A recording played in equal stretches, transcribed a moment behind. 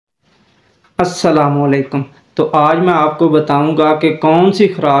अस्सलामुअलैकुम। तो आज मैं आपको बताऊंगा कि कौन सी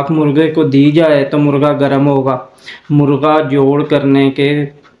खुराक मुर्गे को दी जाए तो मुर्गा गर्म होगा, मुर्गा जोड़ करने के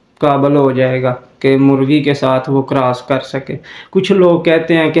काबिल हो जाएगा कि मुर्गी के साथ वो क्रॉस कर सके। कुछ लोग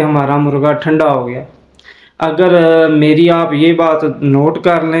कहते हैं कि हमारा मुर्गा ठंडा हो गया। अगर मेरी आप ये बात नोट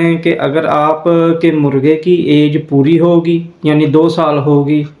कर लें कि अगर आप के मुर्गे की एज पूरी होगी यानी 2 साल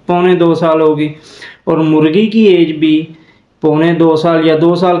होगी, पौने 2 साल होगी, और मुर्गी की एज भी पौने 2 साल या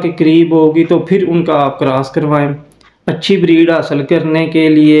 2 साल के करीब होगी, तो फिर उनका आप क्रॉस करवाएं। अच्छी ब्रीड हासिल करने के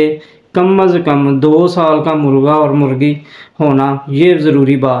लिए कम अज़ कम 2 साल का मुर्गा और मुर्गी होना ये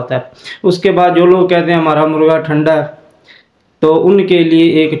ज़रूरी बात है। उसके बाद जो लोग कहते हैं हमारा मुर्गा ठंडा है, तो उनके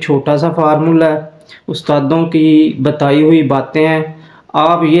लिए एक छोटा सा फार्मूला है, उस्तादों की बताई हुई बातें हैं,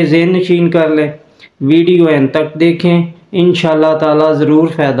 आप ये ज़हन नशीन कर लें, वीडियो एंड तक देखें, इंशाल्लाह ताला ज़रूर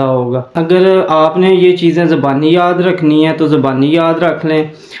फ़ायदा होगा। अगर आपने ये चीज़ें ज़बानी याद रखनी है तो ज़बानी याद रख लें।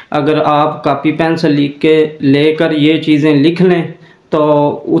 अगर आप कापी पेन से लिख के लेकर ये चीज़ें लिख लें तो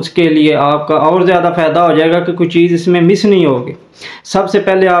उसके लिए आपका और ज़्यादा फ़ायदा हो जाएगा कि कोई चीज़ इसमें मिस नहीं होगी। सबसे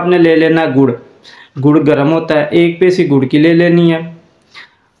पहले आपने ले लेना है गुड़। गुड़ गर्म होता है, 1 पेसी गुड़ की ले लेनी है,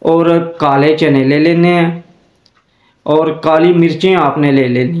 और काले चने ले लेने हैं, और काली मिर्चें आपने ले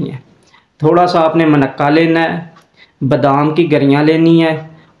लेनी है। थोड़ा सा आपने मनक्का लेना है, बादाम की गरियाँ लेनी है,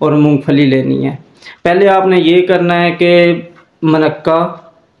 और मूंगफली लेनी है। पहले आपने ये करना है कि मनक्का,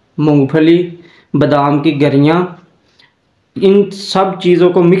 मूंगफली, बादाम की गरियाँ, इन सब चीज़ों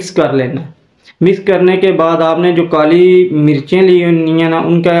को मिक्स कर लेना है। मिक्स करने के बाद आपने जो काली मिर्चें ली हुई हैं ना,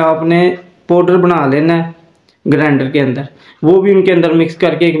 उनका आपने पाउडर बना लेना है ग्राइंडर के अंदर, वो भी उनके अंदर मिक्स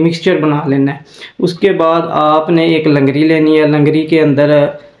करके एक मिक्सचर बना लेना है। उसके बाद आपने एक लंगरी लेनी है, लंगरी के अंदर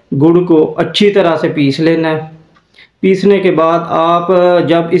गुड़ को अच्छी तरह से पीस लेना है। पीसने के बाद आप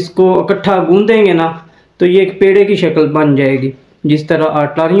जब इसको इकट्ठा गूंदेंगे ना, तो ये एक पेड़े की शक्ल बन जाएगी। जिस तरह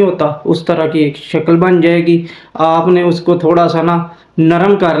आटा नहीं होता उस तरह की एक शक्ल बन जाएगी। आपने उसको थोड़ा सा ना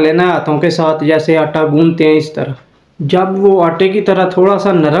नरम कर लेना है हाथों के साथ, जैसे आटा गूंदते हैं इस तरह। जब वो आटे की तरह थोड़ा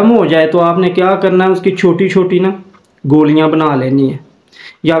सा नरम हो जाए तो आपने क्या करना है, उसकी छोटी छोटी ना गोलियां बना लेनी है,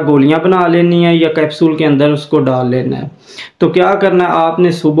 या गोलियां बना लेनी है या कैप्सूल के अंदर उसको डाल लेना है। तो क्या करना है,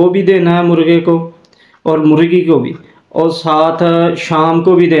 आपने सुबह भी देना है मुर्गे को और मुर्गी को भी, और साथ शाम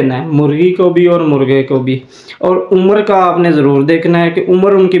को भी देना है, मुर्गी को भी और मुर्गे को भी। और उम्र का आपने ज़रूर देखना है कि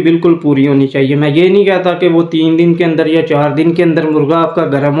उम्र उनकी बिल्कुल पूरी होनी चाहिए। मैं ये नहीं कहता कि वो 3 दिन के अंदर या 4 दिन के अंदर मुर्गा आपका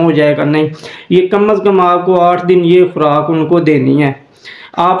गर्म हो जाएगा, नहीं, ये कम अज़ कम आपको 8 दिन ये खुराक उनको देनी है।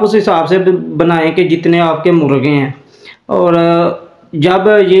 आप उस हिसाब से बनाएं कि जितने आपके मुर्गे हैं, और जब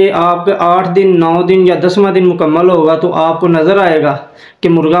ये आपके 8 दिन, 9 दिन या 10वां दिन मुकम्मल होगा तो आपको नज़र आएगा कि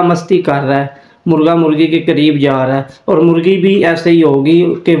मुर्गा मस्ती कर रहा है, मुर्गा मुर्गी के करीब जा रहा है, और मुर्गी भी ऐसे ही होगी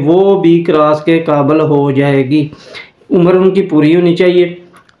कि वो भी क्रॉस के काबिल हो जाएगी। उम्र उनकी पूरी होनी चाहिए,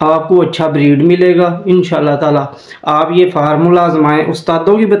 आपको अच्छा ब्रीड मिलेगा इंशाल्लाह ताला। आप ये फार्मूला आजमाएं,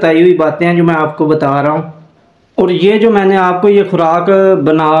 उस्तादों की बताई हुई बातें हैं जो मैं आपको बता रहा हूँ। और ये जो मैंने आपको ये खुराक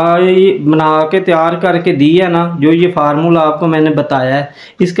बना के तैयार करके दी है ना, जो ये फार्मूला आपको मैंने बताया है,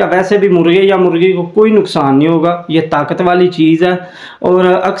 इसका वैसे भी मुर्गे या मुर्गी को कोई नुकसान नहीं होगा। ये ताकत वाली चीज़ है, और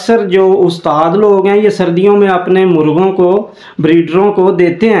अक्सर जो उस्ताद लोग हैं ये सर्दियों में अपने मुर्गों को, ब्रीडरों को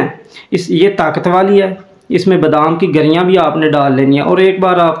देते हैं। ये ताकत वाली है, इसमें बादाम की गरियाँ भी आपने डाल लेनी है। और एक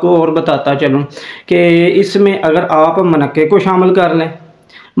बार आपको और बताता चलूँ कि इसमें अगर आप मनक्के को शामिल कर लें,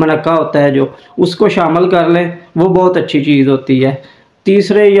 मनक्का होता है जो, उसको शामिल कर लें, वो बहुत अच्छी चीज़ होती है।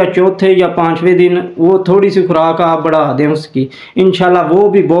 तीसरे या चौथे या 5वें दिन वो थोड़ी सी खुराक आप बढ़ा दें उसकी, इंशाल्लाह वो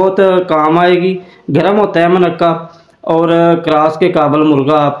भी बहुत काम आएगी। गर्म होता है मनक्का, और क्रॉस के काबिल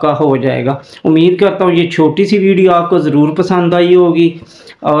मुर्गा आपका हो जाएगा। उम्मीद करता हूँ ये छोटी सी वीडियो आपको ज़रूर पसंद आई होगी,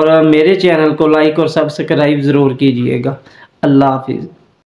 और मेरे चैनल को लाइक और सब्सक्राइब ज़रूर कीजिएगा। अल्लाह हाफिज़।